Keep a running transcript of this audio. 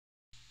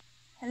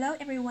Hello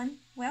everyone,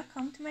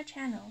 welcome to my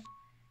channel.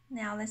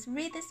 Now let's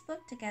read this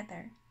book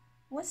together.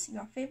 What's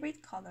Your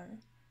Favorite Color?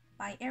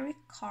 By Eric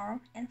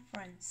Carle and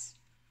Friends.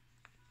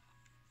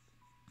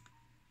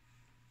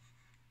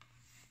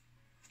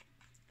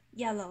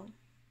 Yellow.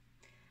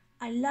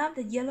 I love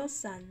the yellow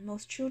sun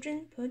most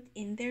children put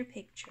in their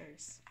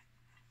pictures.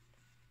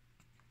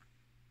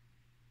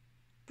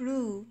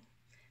 Blue.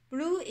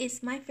 Blue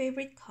is my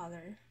favorite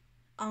color.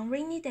 On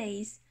rainy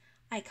days,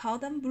 I call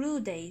them blue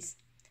days.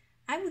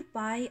 I would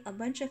buy a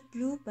bunch of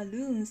blue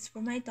balloons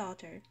for my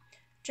daughter,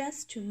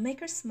 just to make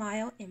her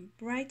smile and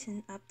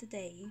brighten up the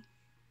day.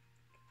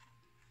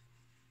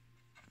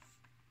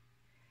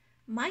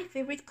 My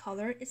favorite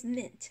color is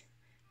mint,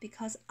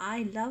 because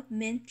I love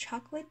mint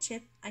chocolate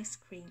chip ice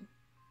cream.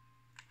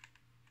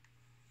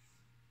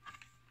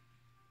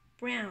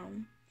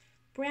 Brown.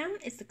 Brown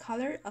is the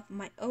color of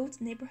my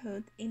old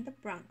neighborhood in the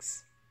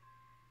Bronx.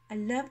 I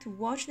love to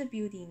watch the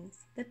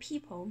buildings, the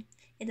people,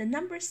 and the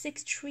number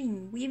 6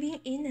 train weaving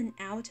in and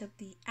out of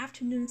the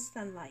afternoon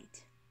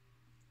sunlight.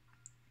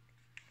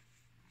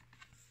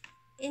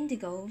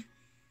 Indigo.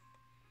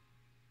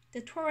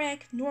 The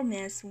Tuareg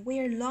nomads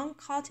wear long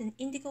cotton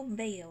indigo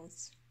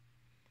veils.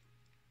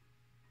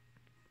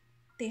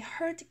 They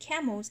herd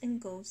camels and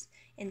goats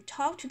and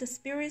talk to the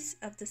spirits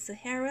of the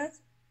Sahara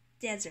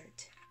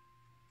Desert.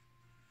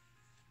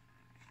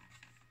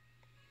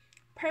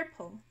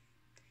 Purple.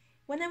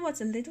 When I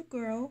was a little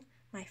girl,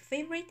 my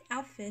favorite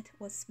outfit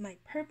was my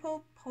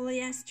purple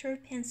polyester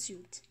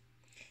pantsuit,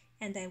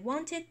 and I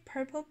wanted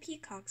purple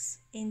peacocks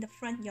in the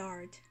front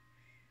yard.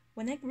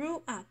 When I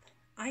grew up,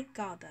 I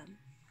got them.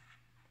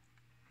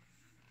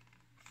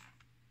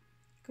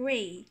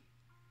 Gray.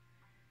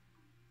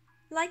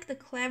 Like the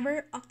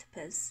clever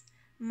octopus,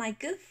 my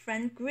good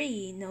friend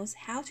Gray knows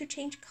how to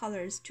change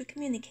colors to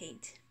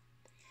communicate.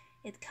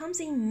 It comes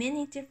in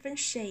many different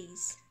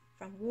shades,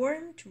 from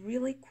warm to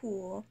really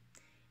cool.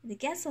 It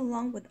gets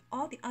along with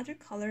all the other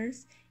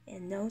colors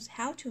and knows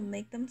how to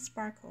make them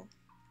sparkle.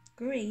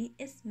 Gray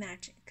is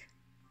magic.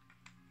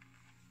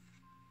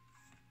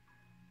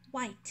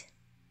 White.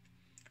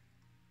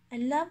 I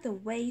love the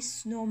way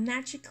snow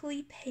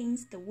magically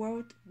paints the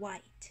world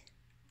white.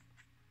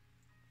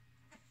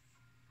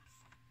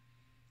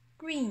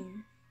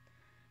 Green.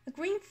 A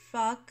green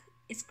frog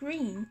is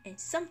green, and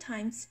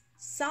sometimes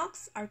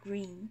socks are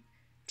green,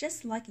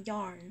 just like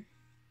yarn.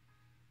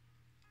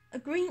 A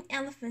green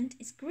elephant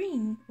is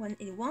green when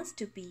it wants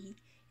to be,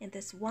 and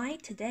that's why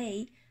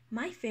today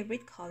my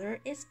favorite color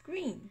is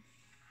green.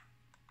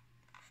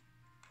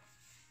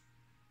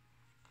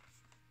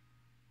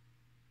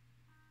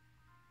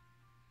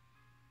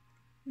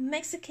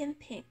 Mexican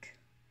pink.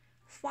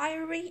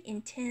 Fiery,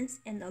 intense,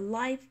 and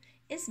alive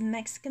is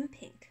Mexican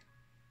pink.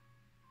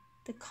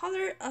 The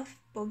color of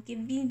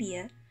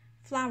bougainvillea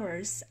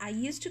flowers I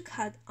used to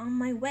cut on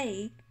my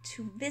way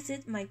to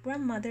visit my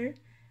grandmother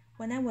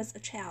when I was a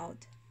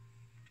child.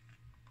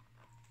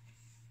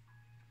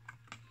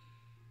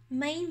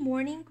 May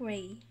morning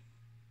gray.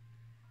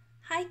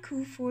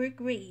 Haiku for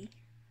gray.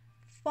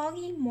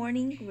 Foggy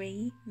morning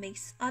gray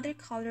makes other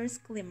colors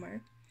glimmer,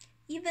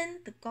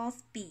 even the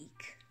god's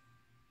beak.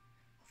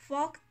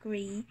 Fog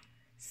gray,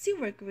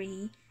 silver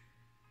gray,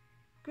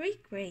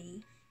 gray,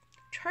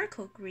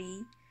 charcoal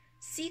gray,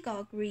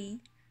 seagull gray,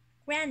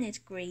 granite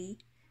gray,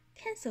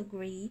 pencil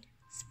gray,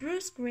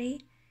 spruce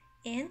gray,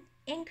 and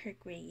anchor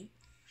gray.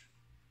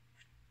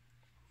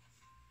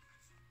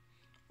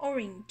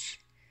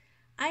 Orange.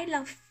 I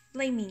love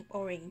flaming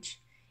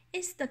orange.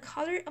 It's the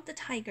color of the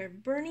tiger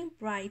burning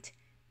bright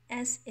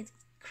as it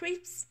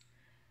creeps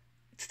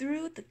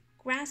through the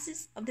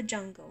grasses of the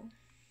jungle.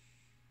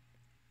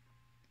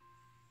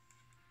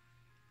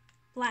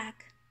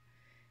 Black.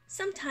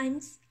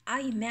 Sometimes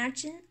I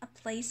imagine a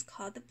place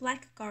called the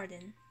Black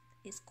Garden.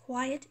 It's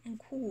quiet and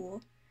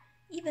cool,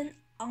 even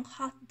on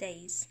hot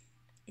days.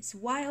 It's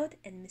wild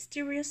and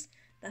mysterious,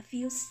 but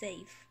feels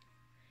safe.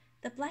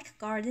 The Black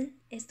Garden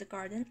is the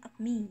garden of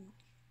me.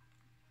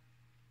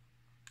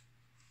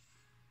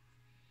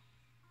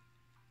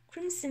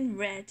 Crimson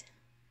red.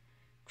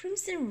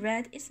 Crimson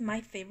red is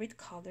my favorite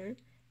color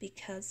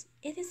because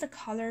it is the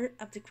color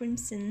of the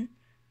crimson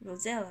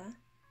rosella,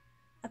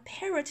 a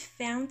parrot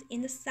found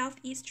in the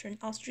southeastern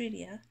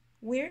Australia,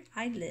 where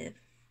I live.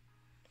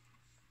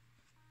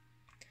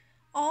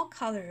 All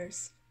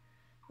colors.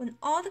 When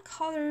all the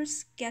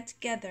colors get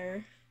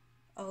together,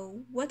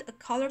 oh, what a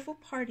colorful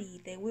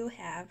party they will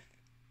have.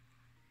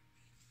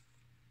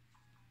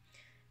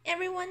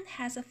 Everyone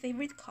has a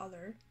favorite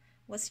color.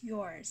 What's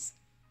yours?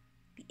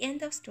 The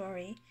end of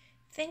story.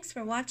 Thanks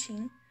for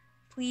watching.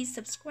 Please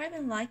subscribe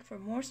and like for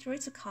more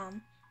stories to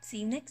come. See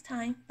you next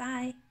time.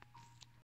 Bye.